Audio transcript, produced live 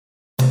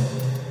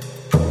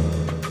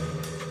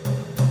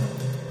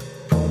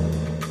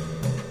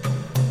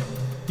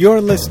You're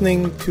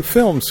listening to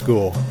Film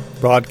School,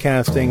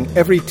 broadcasting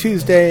every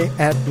Tuesday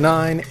at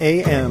 9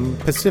 a.m.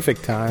 Pacific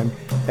Time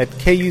at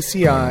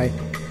KUCI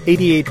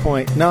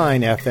 88.9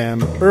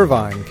 FM,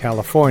 Irvine,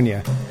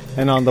 California,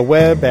 and on the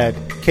web at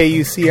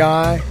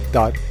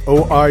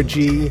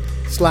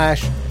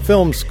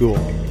kuci.org/film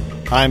school.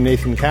 I'm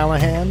Nathan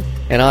Callahan.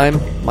 And I'm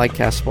Mike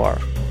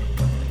Kaspar.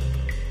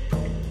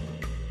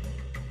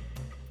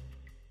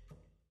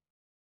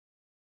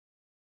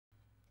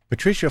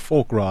 Patricia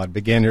Folkrod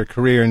began her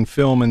career in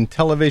film and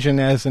television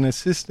as an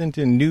assistant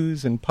in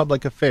news and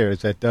public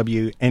affairs at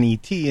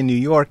WNET in New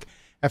York.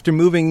 After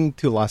moving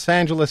to Los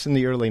Angeles in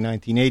the early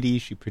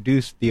 1980s, she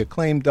produced the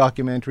acclaimed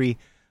documentary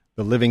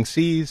The Living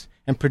Seas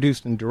and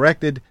produced and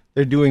directed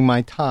They're Doing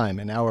My Time,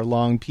 an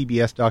hour-long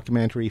PBS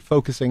documentary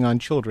focusing on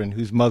children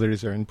whose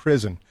mothers are in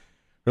prison.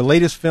 Her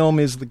latest film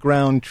is The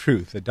Ground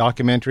Truth, a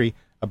documentary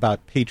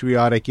about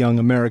patriotic young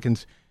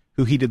Americans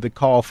who heeded the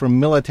call for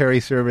military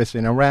service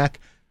in Iraq.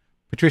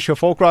 Patricia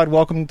Folkrod,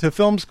 welcome to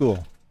Film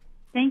School.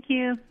 Thank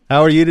you.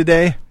 How are you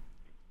today?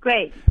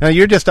 Great. Now,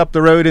 you're just up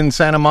the road in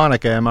Santa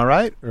Monica, am I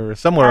right? Or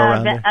somewhere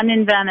around there? I'm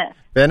in Venice.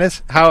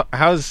 Venice? How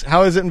is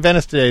it in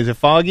Venice today? Is it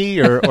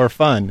foggy or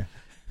fun?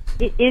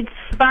 It's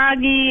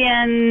foggy,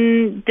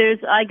 and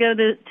I go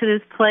to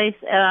this place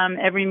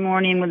every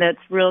morning with its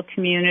real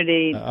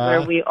community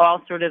where we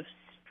all sort of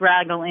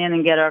straggle in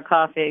and get our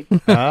coffee.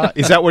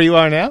 Is that where you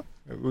are now?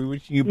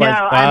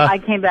 I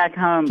came back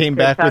home. Came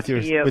back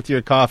with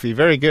your coffee.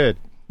 Very good.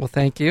 Well,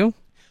 thank you.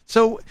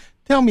 So,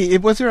 tell me,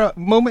 was there a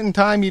moment in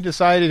time you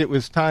decided it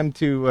was time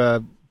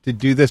to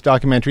do this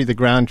documentary, The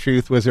Ground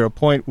Truth? Was there a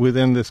point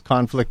within this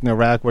conflict in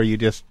Iraq where you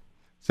just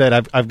said,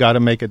 "I've got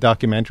to make a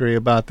documentary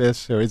about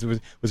this"? Or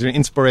was there an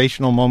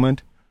inspirational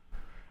moment?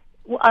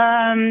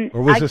 I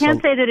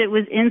can't say that it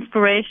was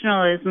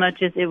inspirational as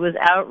much as it was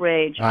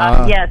outrage.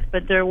 Yes,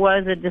 but there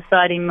was a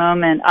deciding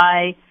moment.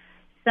 I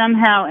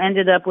somehow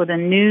ended up with a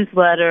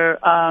newsletter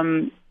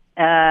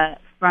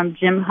from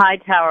Jim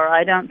Hightower.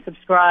 I don't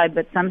subscribe,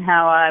 but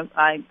somehow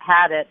I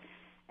had it.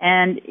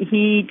 And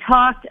he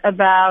talked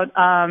about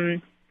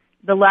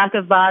the lack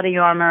of body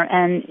armor,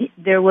 and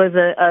there was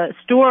a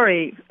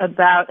story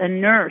about a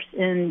nurse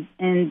in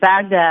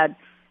Baghdad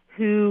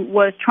who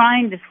was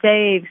trying to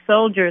save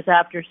soldiers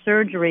after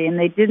surgery, and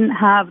they didn't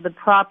have the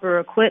proper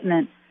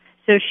equipment.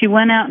 So she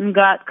went out and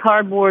got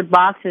cardboard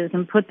boxes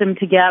and put them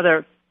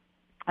together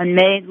and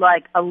made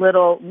like a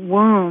little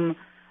womb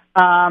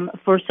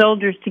for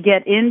soldiers to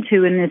get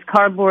into in this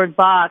cardboard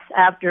box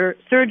after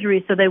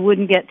surgery so they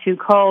wouldn't get too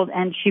cold,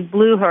 and she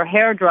blew her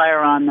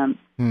hairdryer on them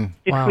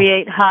to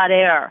create hot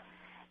air.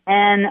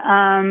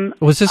 And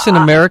was this an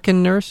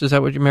American nurse? Is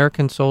that what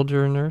American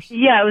soldier nurse?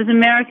 Yeah, it was an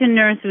American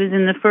nurse. It was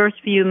in the first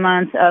few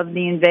months of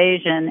the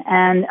invasion,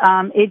 and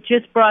it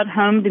just brought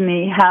home to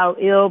me how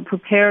ill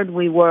prepared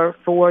we were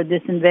for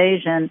this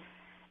invasion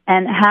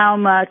and how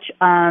much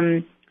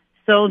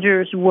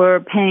soldiers were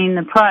paying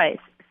the price.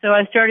 So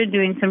I started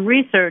doing some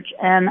research,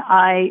 and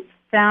I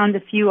found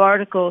a few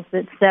articles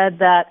that said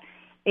that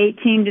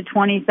 18 to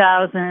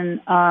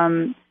 20,000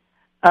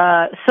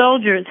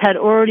 soldiers had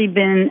already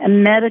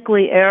been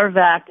medically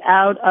air-vac'd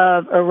out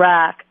of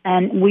Iraq,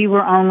 and we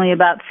were only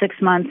about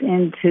 6 months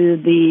into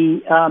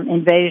the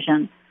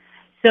invasion.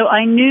 So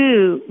I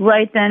knew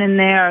right then and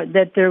there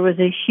that there was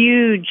a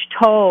huge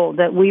toll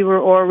that we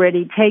were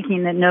already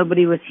taking that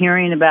nobody was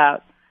hearing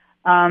about.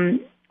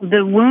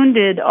 The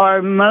wounded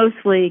are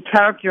mostly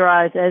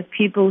characterized as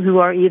people who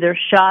are either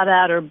shot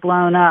at or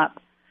blown up,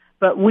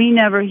 but we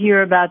never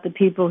hear about the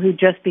people who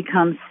just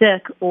become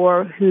sick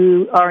or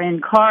who are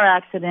in car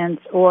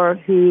accidents or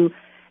who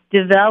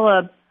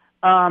develop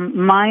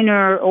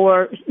minor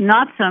or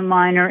not so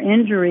minor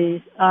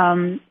injuries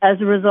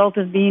as a result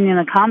of being in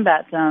a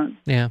combat zone.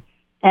 Yeah.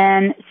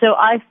 And so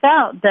I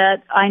felt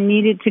that I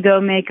needed to go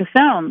make a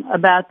film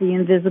about the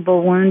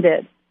invisible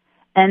wounded.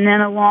 And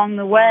then along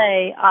the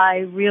way, I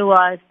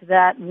realized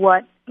that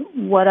what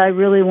I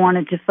really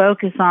wanted to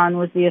focus on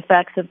was the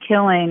effects of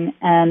killing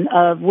and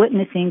of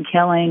witnessing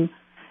killing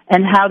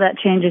and how that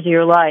changes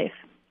your life.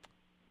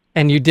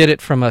 And you did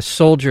it from a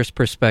soldier's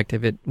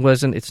perspective.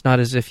 It's not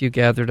as if you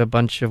gathered a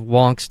bunch of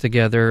wonks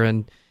together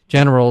and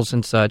generals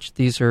and such.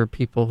 These are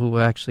people who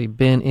have actually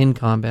been in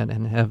combat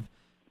and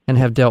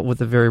have dealt with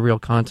the very real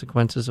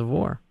consequences of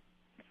war.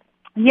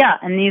 Yeah,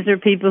 and these are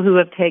people who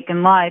have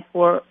taken life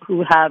or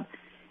who have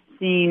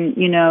seen,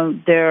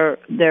 their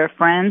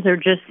friends or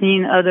just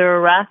seen other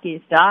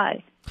Iraqis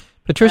die.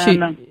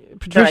 Patricia,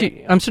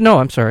 I'm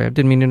sorry, I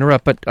didn't mean to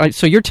interrupt. But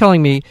so you're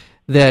telling me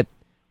that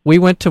we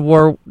went to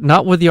war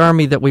not with the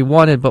army that we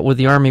wanted, but with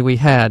the army we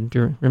had. Do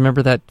you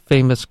remember that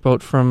famous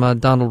quote from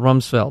Donald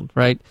Rumsfeld,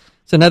 right?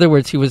 So in other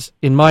words, he was,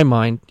 in my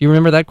mind, do you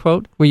remember that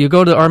quote? Where you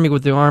go to the army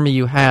with the army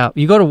you have,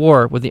 you go to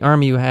war with the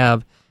army you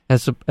have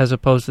as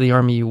opposed to the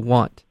army you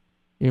want.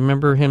 You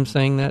remember him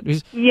saying that?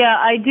 Yeah,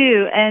 I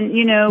do. And,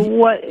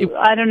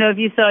 I don't know if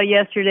you saw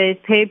yesterday's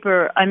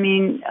paper. I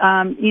mean,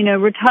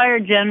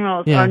 retired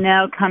generals are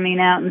now coming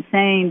out and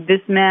saying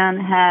this man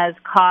has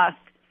cost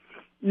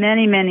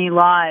many, many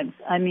lives.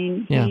 I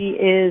mean, he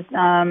is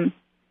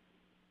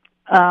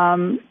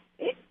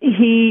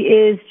he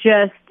is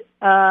just,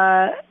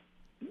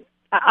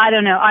 I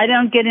don't know. I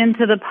don't get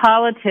into the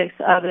politics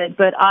of it,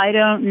 but I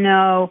don't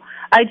know.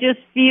 I just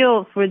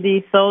feel for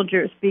these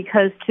soldiers,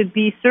 because to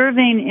be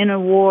serving in a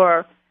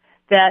war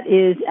that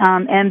is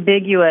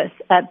ambiguous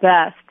at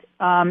best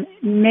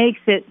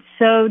makes it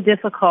so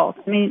difficult.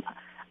 I mean,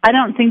 I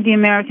don't think the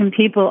American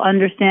people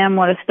understand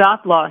what a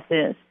stop loss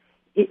is.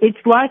 It's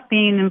like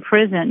being in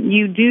prison.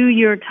 You do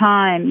your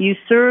time, you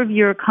serve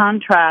your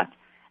contract,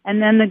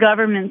 and then the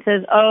government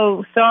says,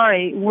 oh,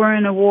 sorry, we're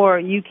in a war,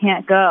 you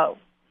can't go.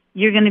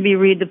 You're going to be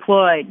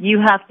redeployed. You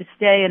have to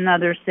stay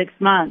another 6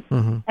 months.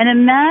 Mm-hmm. And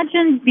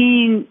imagine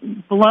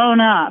being blown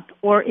up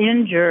or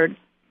injured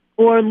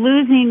or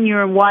losing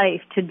your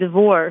wife to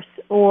divorce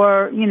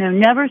or,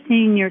 never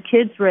seeing your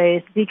kids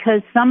raised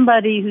because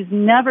somebody who's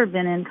never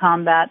been in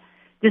combat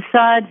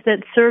decides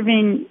that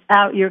serving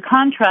out your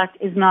contract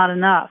is not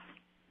enough.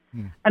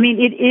 I mean,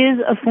 it is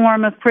a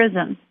form of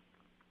prison.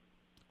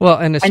 Well,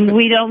 and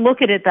we don't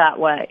look at it that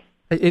way.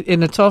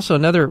 And it's also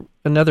another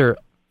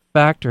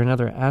factor,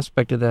 another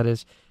aspect of that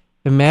is,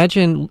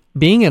 imagine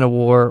being in a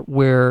war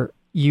where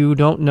you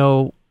don't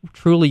know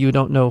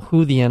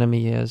who the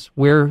enemy is,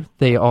 where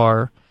they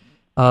are.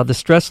 The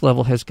stress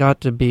level has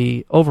got to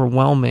be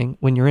overwhelming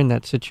when you're in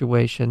that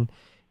situation.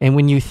 And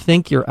when you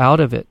think you're out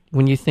of it,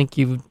 when you think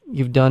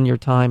you've done your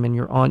time and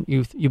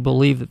you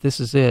believe that this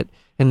is it,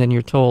 and then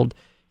you're told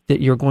that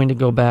you're going to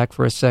go back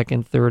for a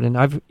second, third, and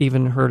I've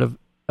even heard of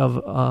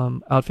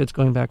outfits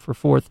going back for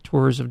fourth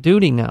tours of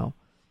duty now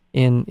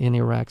in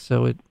Iraq.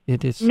 So it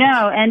is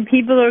and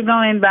people are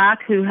going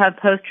back who have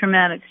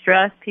post-traumatic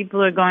stress.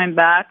 People are going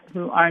back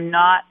who are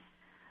not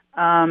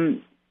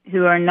in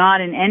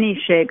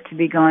any shape to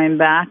be going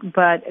back.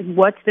 But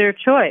what's their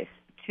choice?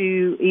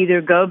 To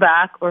either go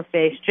back or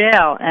face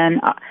jail.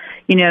 And,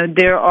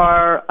 there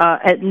are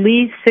at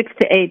least 6,000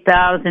 to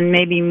 8,000,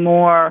 maybe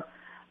more,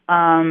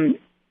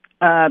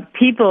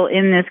 people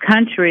in this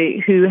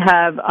country who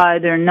have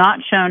either not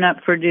shown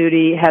up for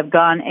duty, have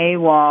gone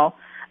AWOL.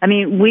 I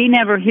mean, we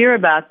never hear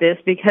about this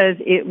because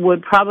it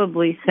would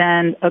probably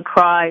send a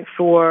cry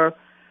for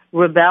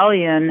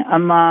rebellion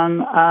among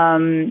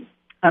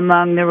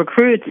the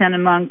recruits and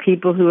among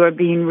people who are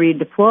being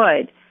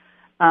redeployed.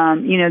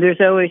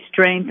 There's always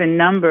strength in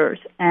numbers.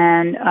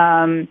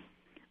 And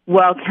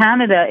while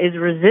Canada is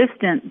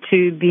resistant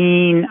to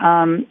being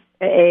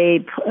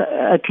a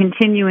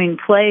continuing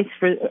place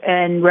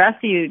and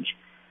refuge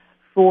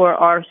for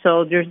our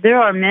soldiers, there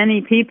are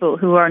many people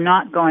who are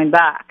not going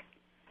back.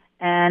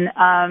 And,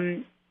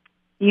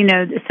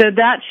 so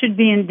that should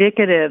be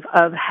indicative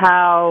of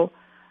how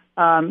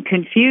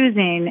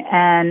confusing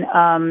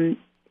and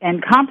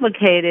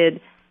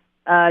complicated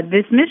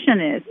this mission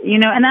is,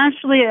 and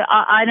actually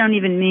I don't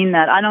even mean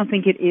that. I don't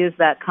think it is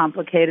that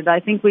complicated.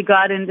 I think we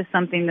got into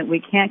something that we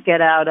can't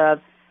get out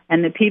of,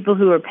 and the people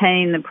who are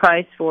paying the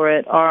price for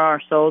it are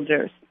our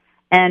soldiers.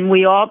 And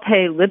we all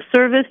pay lip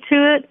service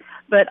to it,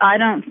 but I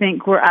don't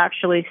think we're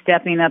actually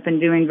stepping up and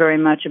doing very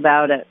much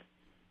about it.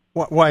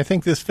 Well, I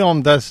think this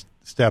film does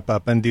step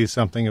up and do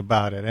something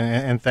about it,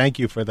 and thank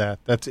you for that.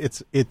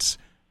 It's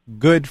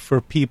good for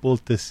people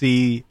to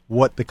see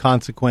what the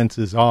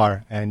consequences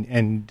are,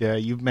 and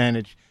you've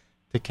managed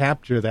to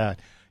capture that.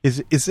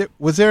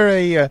 Was there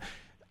a?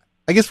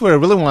 I guess what I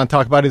really want to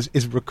talk about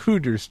is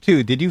recruiters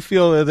too. Did you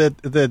feel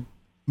that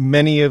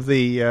many of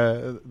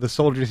the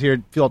soldiers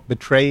here felt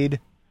betrayed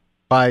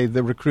by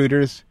the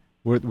recruiters?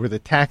 Were the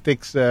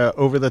tactics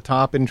over the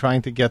top in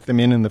trying to get them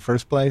in the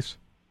first place?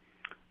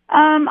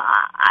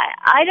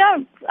 I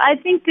don't. I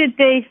think that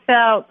they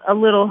felt a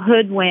little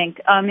hoodwinked.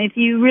 If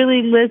you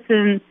really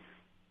listen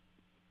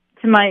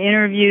to my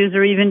interviews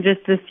or even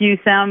just a few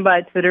sound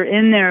bites that are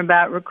in there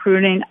about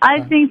recruiting, I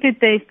think that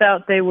they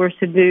felt they were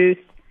seduced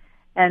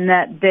and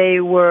that they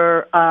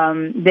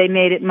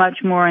made it much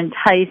more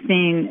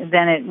enticing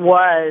than it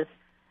was.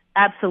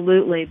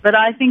 Absolutely. But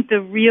I think the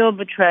real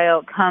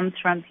betrayal comes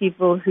from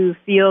people who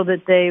feel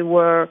that they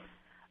were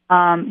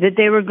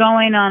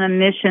going on a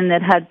mission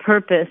that had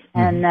purpose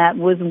and that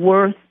was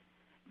worth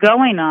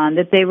going on,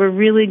 that they were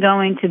really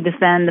going to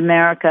defend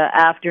America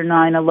after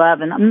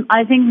 9/11.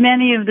 I think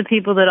many of the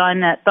people that I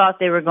met thought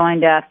they were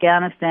going to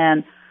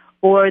Afghanistan,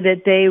 or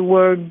that they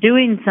were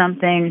doing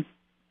something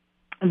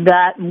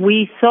that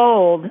we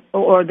sold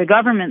or the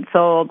government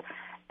sold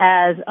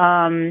as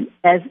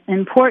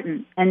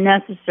important and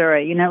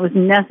necessary. It was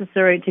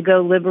necessary to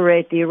go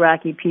liberate the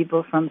Iraqi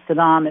people from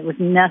Saddam. It was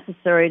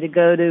necessary to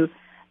go to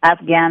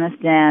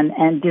Afghanistan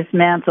and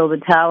dismantle the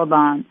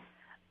Taliban.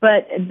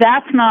 But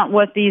that's not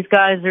what these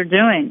guys are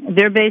doing.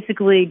 They're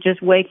basically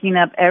just waking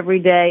up every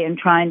day and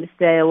trying to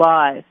stay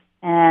alive.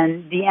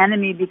 And the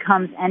enemy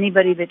becomes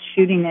anybody that's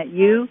shooting at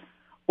you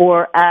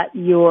or at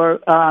your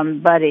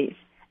buddies.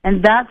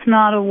 And that's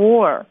not a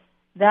war.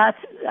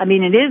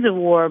 It is a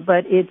war,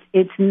 but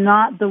it's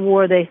not the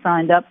war they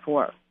signed up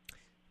for.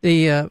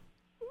 I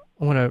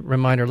want to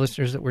remind our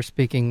listeners that we're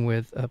speaking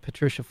with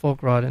Patricia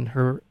Folkrod and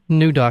her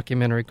new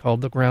documentary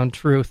called The Ground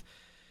Truth.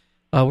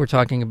 we're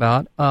talking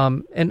about.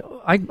 And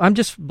I'm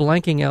just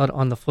blanking out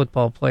on the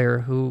football player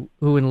who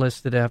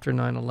enlisted after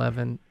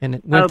 9/11. And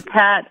it went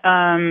Pat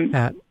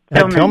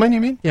Tillman,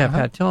 you mean? Yeah,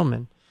 Pat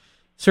Tillman.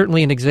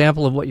 Certainly an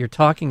example of what you're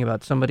talking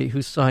about, somebody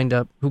who signed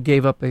up, who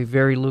gave up a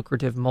very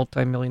lucrative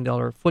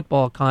multi-million-dollar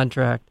football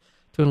contract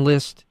to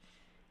enlist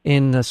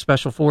in the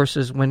Special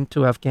Forces, went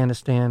to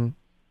Afghanistan,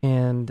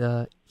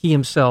 and he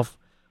himself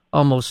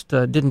almost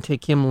didn't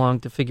take him long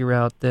to figure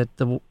out that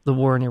the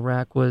war in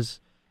Iraq was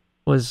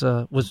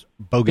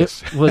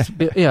bogus. Was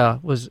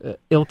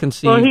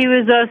ill-conceived. Well, he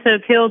was also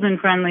killed in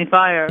friendly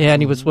fire. Yeah,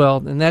 and he was,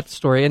 in that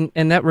story.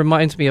 And that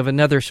reminds me of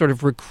another sort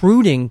of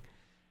recruiting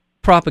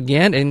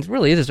propaganda, and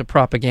really it is a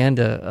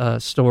propaganda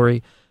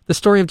story. The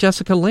story of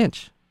Jessica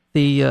Lynch,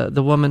 the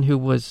woman who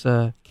was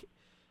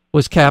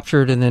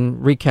captured and then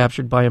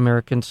recaptured by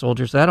American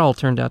soldiers. That all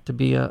turned out to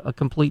be a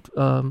complete,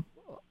 I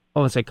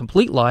won't say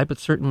complete lie, but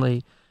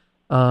certainly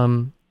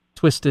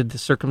twisted the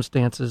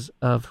circumstances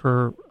of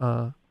her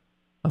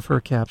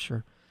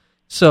capture.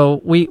 So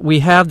we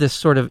have this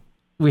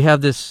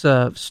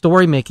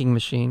story making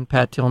machine,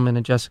 Pat Tillman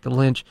and Jessica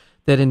Lynch,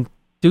 that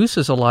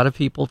induces a lot of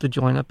people to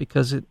join up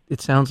because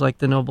it sounds like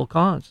the noble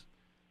cause.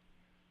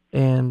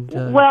 And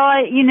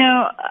I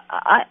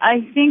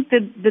think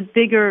the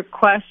bigger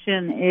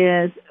question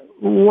is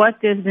what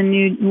does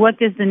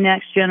the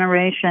next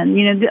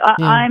generation?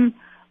 I'm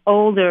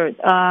older.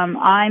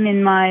 I'm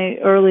in my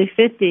early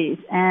 50s,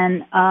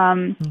 and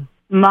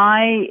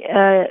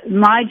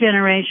my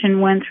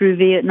generation went through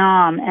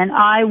Vietnam, and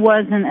I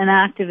wasn't an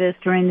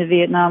activist during the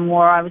Vietnam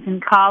War. I was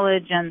in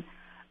college, and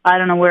I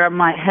don't know where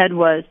my head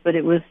was, but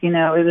it was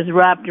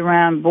wrapped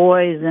around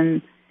boys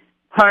and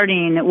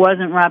partying. It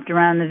wasn't wrapped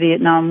around the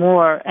Vietnam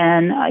War,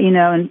 and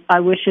I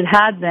wish it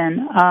had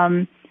been.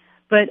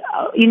 But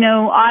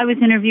I was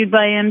interviewed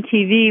by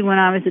MTV when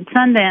I was at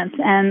Sundance,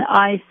 and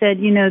I said,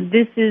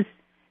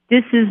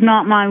 this is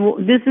not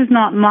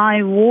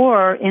my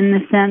war, in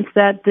the sense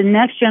that the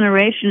next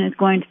generation is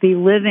going to be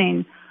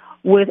living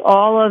with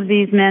all of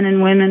these men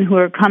and women who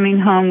are coming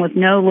home with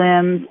no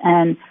limbs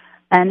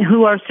and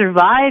who are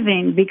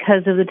surviving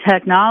because of the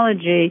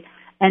technology,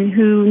 and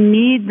who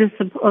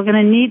are going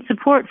to need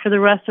support for the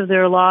rest of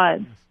their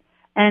lives.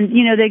 And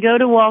they go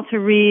to Walter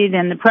Reed,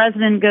 and the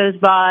president goes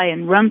by,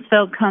 and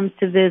Rumsfeld comes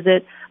to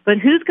visit. But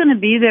who's going to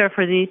be there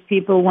for these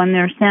people when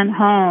they're sent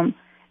home,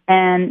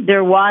 and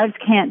their wives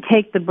can't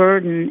take the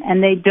burden,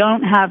 and they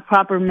don't have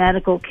proper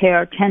medical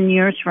care 10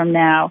 years from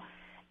now,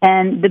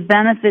 and the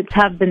benefits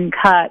have been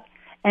cut,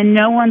 and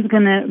no one's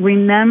going to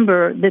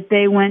remember that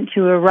they went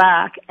to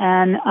Iraq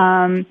and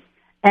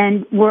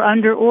were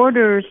under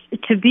orders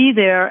to be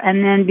there,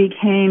 and then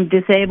became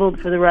disabled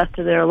for the rest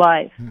of their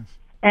life. Yes.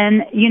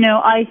 And,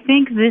 I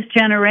think this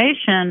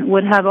generation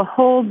would have a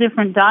whole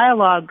different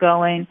dialogue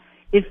going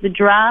if the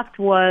draft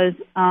was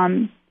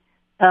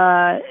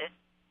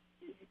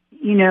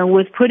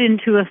was put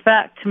into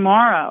effect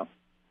tomorrow.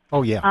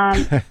 Oh yeah.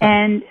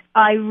 And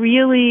I'm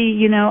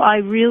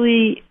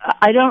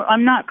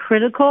not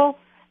critical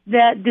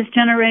that this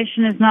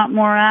generation is not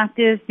more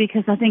active,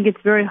 because I think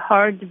it's very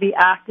hard to be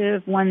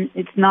active when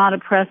it's not a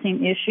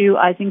pressing issue.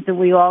 I think that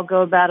we all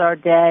go about our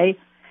day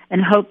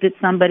and hope that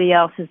somebody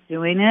else is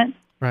doing it.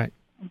 Right.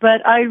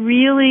 But I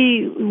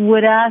really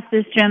would ask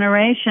this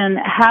generation,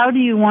 how do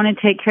you want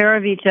to take care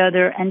of each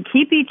other and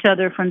keep each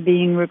other from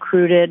being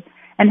recruited?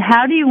 And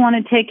how do you want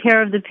to take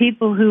care of the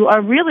people who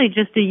are really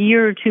just a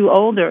year or two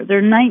older?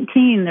 They're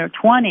 19, they're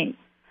 20.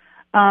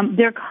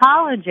 They're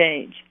college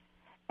age,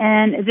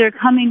 and they're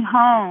coming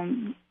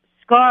home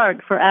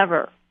scarred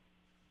forever.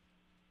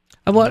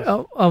 I want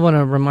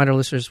to remind our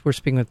listeners we're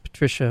speaking with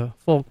Patricia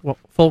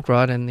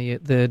Folkrod, and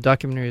the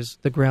documentary is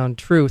The Ground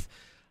Truth.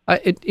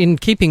 In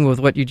keeping with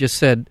what you just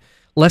said,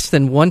 less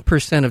than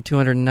 1% of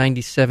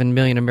 297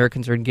 million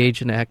Americans are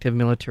engaged in active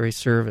military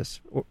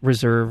service,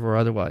 reserve or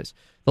otherwise.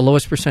 The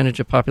lowest percentage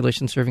of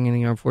population serving in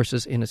the armed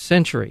forces in a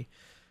century.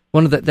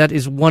 That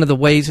is one of the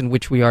ways in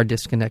which we are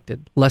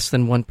disconnected. Less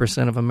than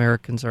 1% of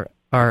Americans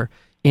are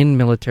in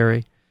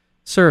military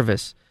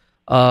service.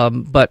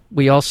 But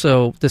we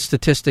also, the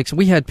statistics,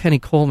 we had Penny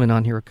Coleman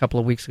on here a couple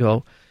of weeks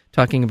ago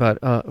talking about,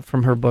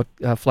 from her book,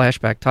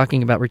 Flashback,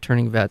 talking about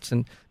returning vets.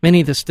 And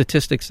many of the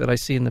statistics that I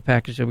see in the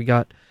package that we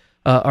got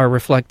are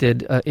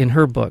reflected in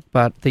her book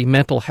about the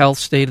mental health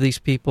state of these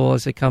people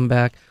as they come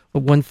back.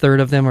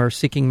 1/3 of them are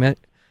seeking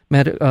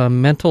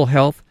mental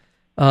health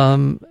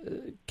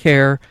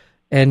care,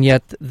 and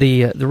yet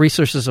the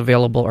resources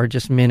available are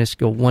just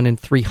minuscule. 1 in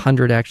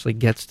 300 actually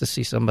gets to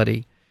see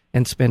somebody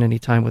and spend any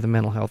time with a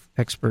mental health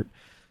expert.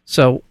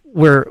 So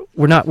we're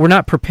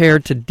not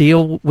prepared to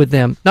deal with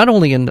them, not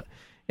only in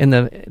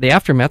the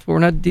aftermath, but we're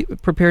not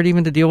prepared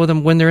even to deal with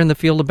them when they're in the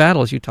field of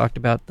battle, as you talked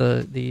about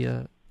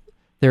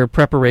their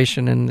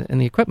preparation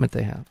and the equipment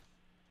they have.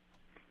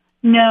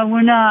 No,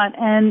 we're not.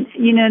 And,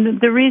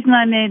 the reason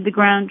I made The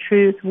Ground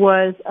Truth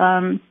was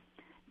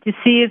to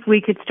see if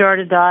we could start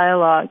a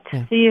dialogue,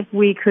 to see if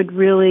we could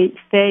really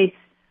face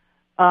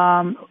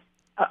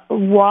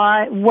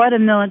what a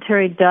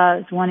military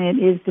does when it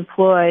is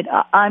deployed.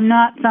 I'm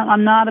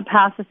not a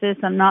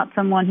pacifist. I'm not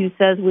someone who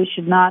says we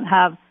should not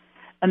have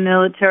a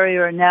military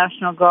or a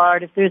National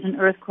Guard. If there's an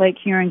earthquake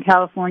here in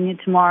California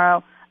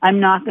tomorrow, I'm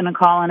not going to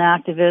call an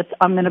activist.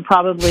 I'm going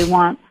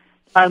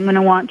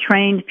to want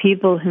trained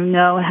people who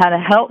know how to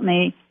help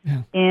me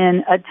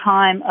in a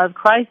time of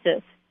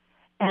crisis.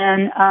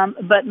 And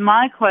but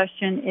my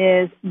question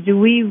is, do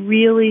we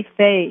really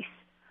face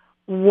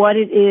what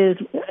it is,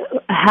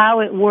 how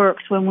it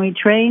works when we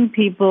train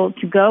people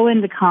to go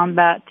into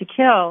combat to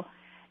kill,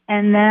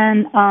 and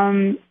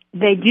then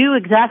they do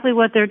exactly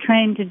what they're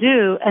trained to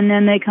do, and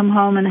then they come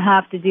home and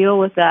have to deal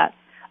with that?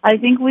 I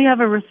think we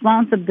have a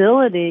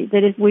responsibility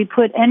that if we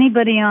put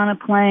anybody on a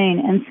plane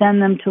and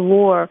send them to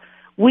war,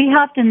 we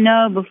have to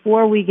know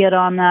before they get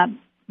on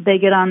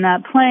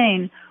that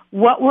plane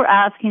what we're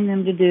asking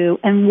them to do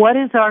and what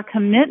is our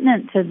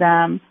commitment to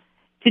them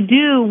to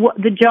do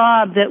the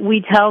job that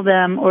we tell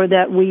them or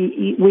that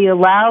we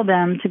allow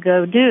them to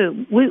go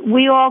do.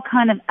 We all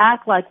kind of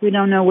act like we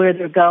don't know where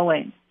they're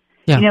going.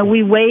 Yeah. You know,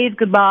 we wave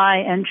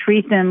goodbye and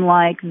treat them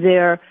like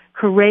they're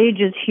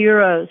courageous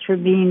heroes for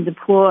being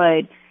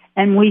deployed,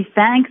 and we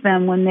thank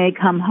them when they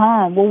come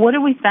home. Well, what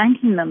are we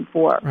thanking them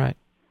for? Right.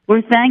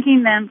 We're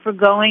thanking them for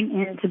going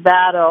into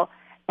battle,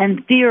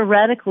 and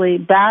theoretically,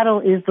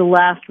 battle is the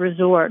last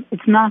resort.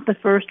 It's not the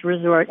first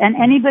resort. And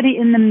anybody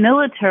in the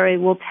military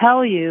will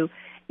tell you,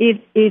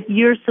 if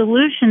your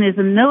solution is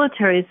a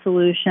military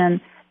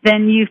solution,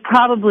 then you've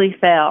probably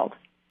failed.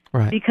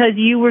 Right. Because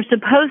you were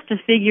supposed to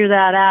figure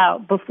that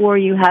out before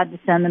you had to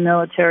send the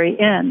military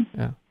in.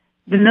 Yeah.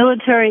 The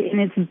military in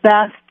its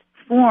best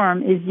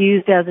form is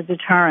used as a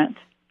deterrent.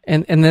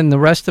 And then the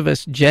rest of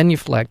us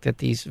genuflect at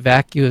these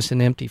vacuous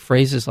and empty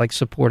phrases like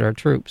support our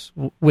troops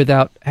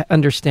without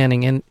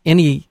understanding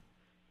any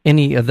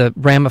of the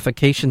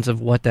ramifications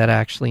of what that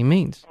actually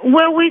means.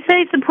 Well, we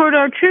say support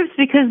our troops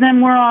because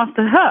then we're off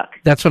the hook.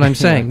 That's what I'm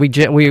saying.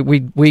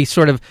 We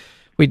sort of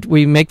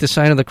we make the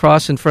sign of the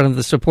cross in front of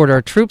the support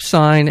our troops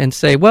sign and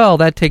say, well,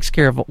 that takes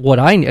care of what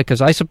I need because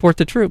I support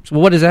the troops.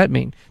 Well, what does that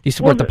mean? Do you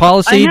support the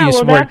policy? I know. Do you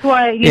support that's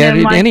why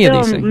my any film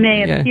of these things?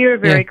 may appear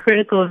very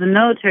critical of the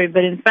military,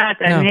 but in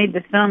fact, I made the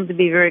film to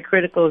be very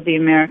critical of the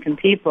American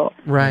people.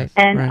 Right.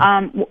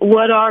 And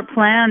what our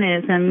plan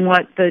is and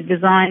what the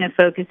design and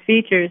focus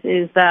features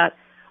is that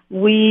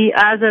we,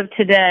 as of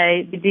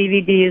today, the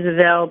DVD is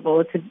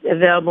available. It's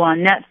available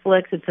on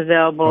Netflix. It's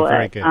available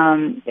at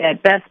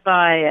Best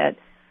Buy, at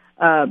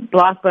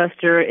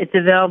Blockbuster. It's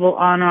available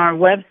on our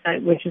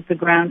website, which is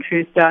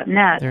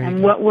thegroundtruth.net.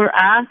 And what we're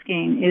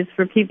asking is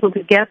for people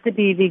to get the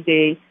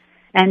DVD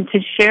and to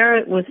share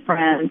it with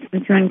friends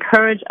and to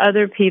encourage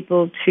other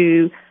people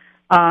to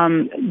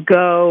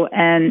go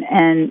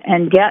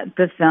and get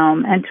the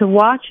film and to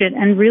watch it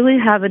and really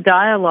have a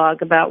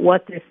dialogue about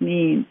what this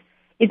means.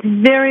 It's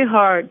very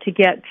hard to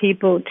get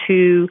people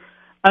to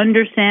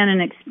understand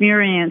an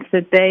experience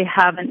that they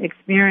haven't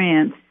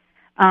experienced.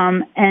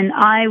 And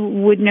I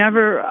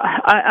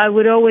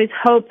would always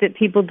hope that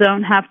people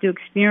don't have to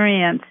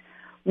experience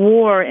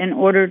war in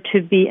order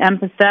to be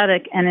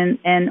empathetic and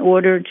in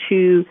order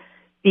to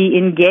be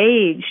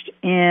engaged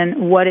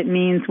in what it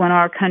means when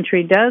our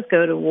country does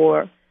go to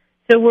war.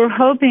 So we're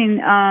hoping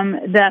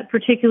that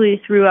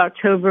particularly through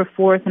October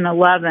 4th and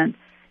 11th,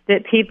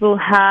 that people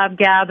have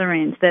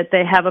gatherings, that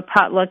they have a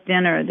potluck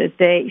dinner, that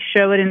they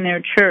show it in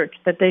their church,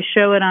 that they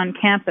show it on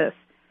campus.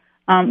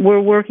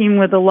 We're working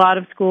with a lot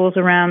of schools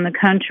around the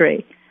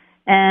country.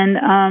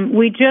 And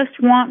we just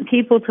want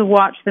people to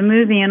watch the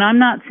movie. And I'm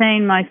not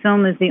saying my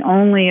film is the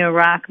only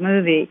Iraq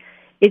movie.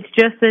 It's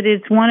just that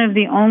it's one of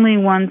the only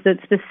ones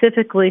that's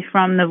specifically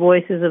from the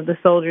voices of the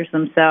soldiers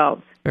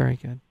themselves. Very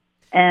good.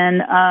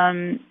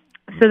 And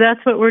so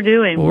that's what we're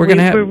doing. Well,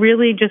 we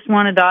really just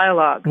want a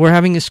dialogue. We're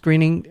having a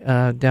screening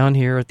down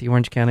here at the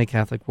Orange County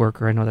Catholic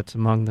Worker. I know that's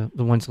among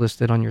the ones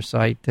listed on your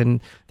site, and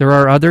there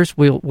are others.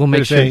 We'll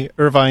make sure. There's a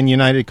Irvine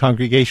United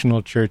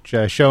Congregational Church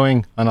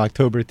showing on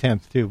October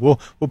 10th too.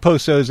 We'll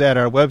post those at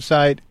our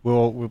website.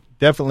 We'll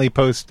definitely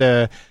post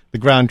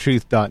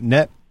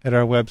thegroundtruth.net at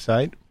our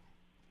website.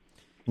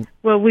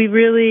 Well, we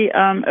really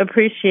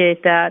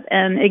appreciate that,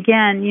 and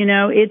again,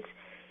 it's.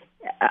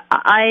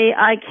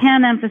 I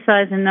can't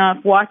emphasize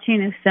enough,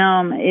 watching a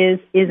film is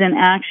an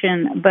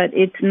action, but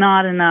it's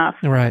not enough.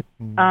 Right.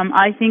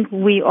 I think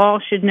we all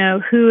should know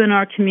who in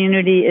our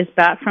community is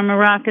back from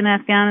Iraq and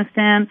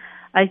Afghanistan.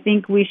 I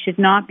think we should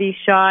not be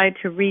shy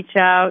to reach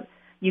out.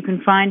 You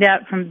can find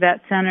out from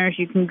vet centers.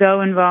 You can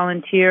go and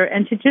volunteer,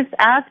 and to just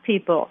ask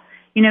people,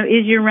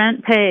 is your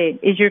rent paid?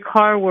 Is your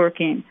car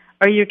working?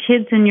 Are your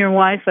kids and your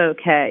wife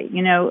okay?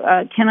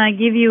 Can I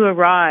give you a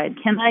ride?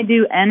 Can I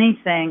do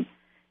anything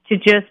to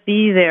just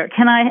be there?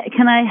 Can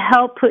I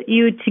help put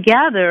you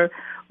together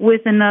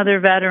with another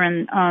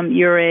veteran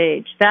your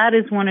age? That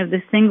is one of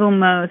the single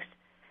most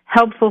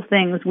helpful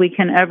things we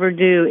can ever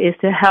do, is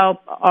to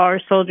help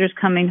our soldiers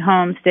coming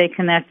home stay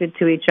connected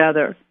to each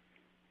other.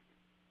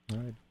 All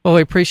right. Well, I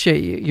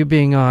appreciate you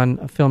being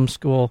on Film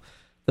School.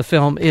 The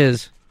film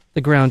is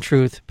The Ground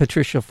Truth,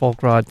 Patricia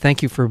Folkrod.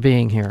 Thank you for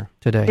being here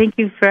today. Thank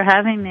you for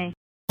having me.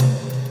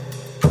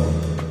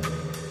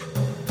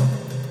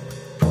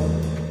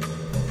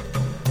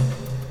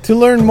 To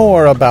learn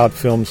more about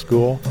film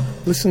school,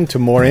 listen to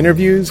more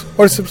interviews,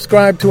 or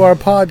subscribe to our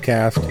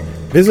podcast,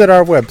 visit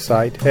our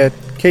website at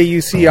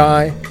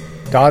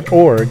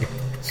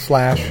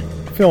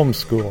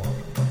kuci.org/filmschool.